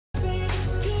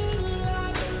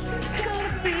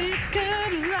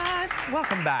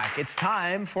Welcome back. It's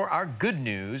time for our good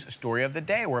news story of the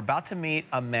day. We're about to meet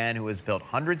a man who has built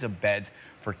hundreds of beds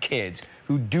for kids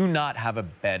who do not have a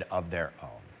bed of their own.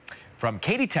 From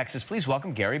Katy, Texas, please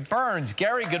welcome Gary Burns.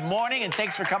 Gary, good morning, and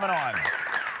thanks for coming on.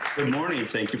 Good morning.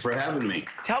 Thank you for having me.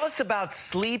 Tell us about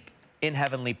Sleep in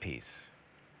Heavenly Peace.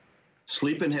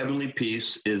 Sleep in Heavenly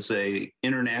Peace is an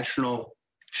international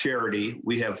charity.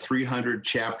 We have 300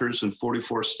 chapters in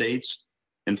 44 states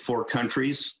and 4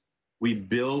 countries. We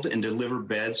build and deliver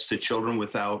beds to children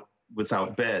without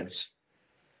beds.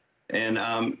 And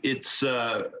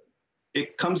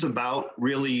it comes about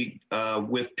really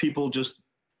with people just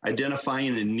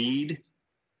identifying a need,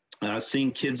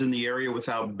 seeing kids in the area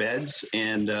without beds,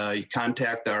 and you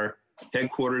contact our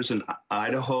headquarters in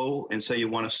Idaho and say you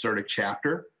want to start a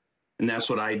chapter. And that's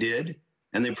what I did.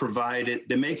 And they provide it,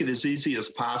 they make it as easy as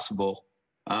possible.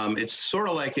 It's sort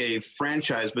of like a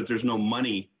franchise, but there's no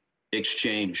money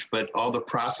exchange, but all the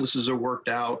processes are worked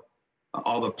out,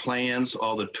 all the plans,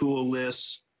 all the tool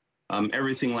lists,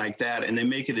 everything like that. And they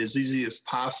make it as easy as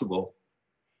possible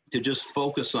to just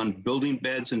focus on building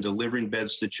beds and delivering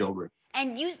beds to children.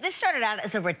 And this started out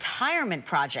as a retirement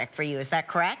project for you, is that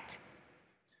correct?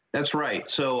 That's right.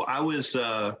 So I was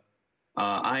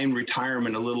I'm in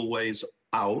retirement a little ways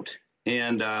out,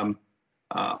 and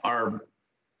our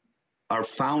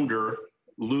founder,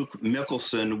 Luke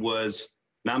Mickelson, was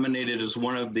nominated as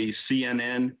one of the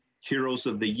CNN Heroes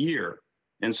of the Year.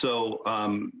 And so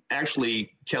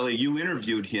actually, Kelly, you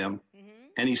interviewed him,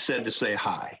 and he said to say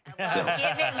hi. Well, so,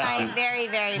 give it my very,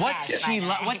 very best.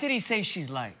 What did he say she's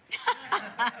like?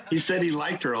 He said he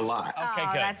liked her a lot. Okay,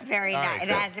 good. That's very nice.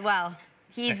 That's, well,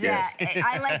 he's,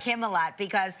 I like him a lot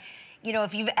because, you know,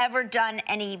 if you've ever done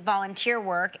any volunteer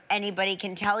work, anybody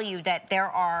can tell you that there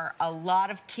are a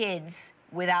lot of kids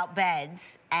without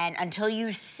beds, and until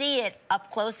you see it up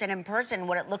close and in person,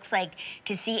 what it looks like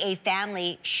to see a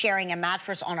family sharing a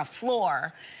mattress on a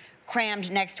floor crammed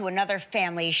next to another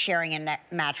family sharing a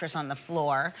mattress on the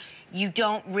floor, you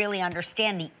don't really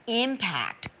understand the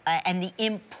impact and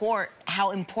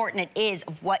how important it is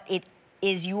of what it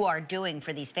is you are doing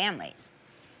for these families.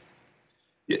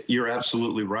 You're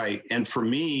absolutely right. And for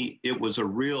me, it was a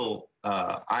real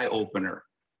eye-opener.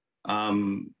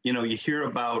 You know, you hear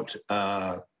about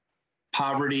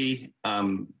poverty,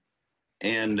 and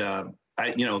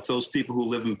you know, those people who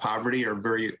live in poverty are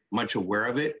very much aware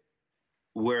of it.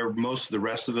 Where most of the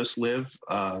rest of us live,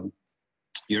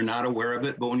 you're not aware of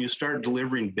it. But when you start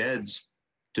delivering beds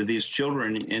to these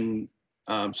children, and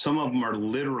some of them are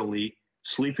literally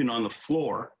sleeping on the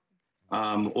floor,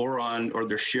 or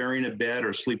they're sharing a bed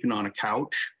or sleeping on a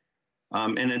couch,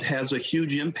 and it has a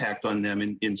huge impact on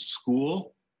them in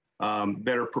school.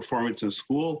 Better performance in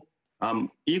school.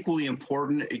 Equally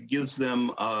important, it gives them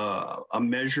a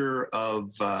measure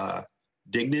of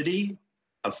dignity,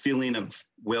 a feeling of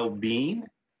well-being.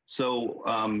 So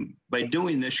by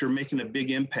doing this, you're making a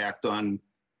big impact on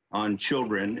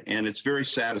children, and it's very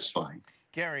satisfying.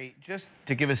 Gary, just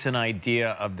to give us an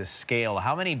idea of the scale,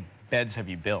 how many beds have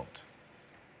you built?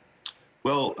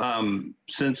 Well,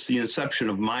 since the inception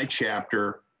of my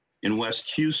chapter in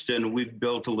West Houston, we've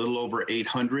built a little over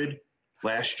 800.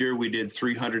 Last year, we did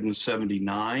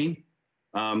 379.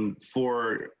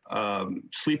 For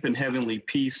Sleep in Heavenly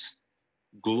Peace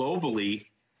globally,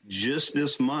 just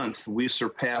this month, we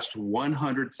surpassed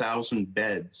 100,000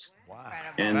 beds. Wow.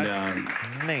 And,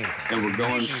 that's amazing. And we're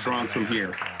going strong from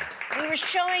here. We were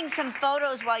showing some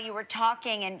photos while you were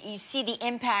talking, and you see the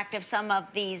impact of some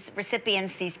of these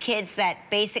recipients, these kids that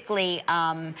basically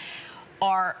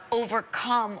are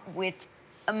overcome with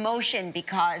emotion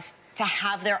because to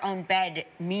have their own bed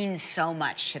means so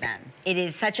much to them. It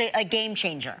is such a game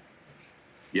changer.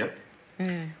 Yep.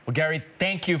 Well, Gary,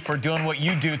 thank you for doing what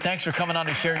you do. Thanks for coming on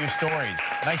to share your stories.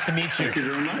 Nice to meet you. Thank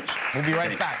you very much. We'll be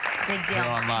right back. It's a big deal.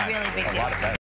 Here online. Really big deal.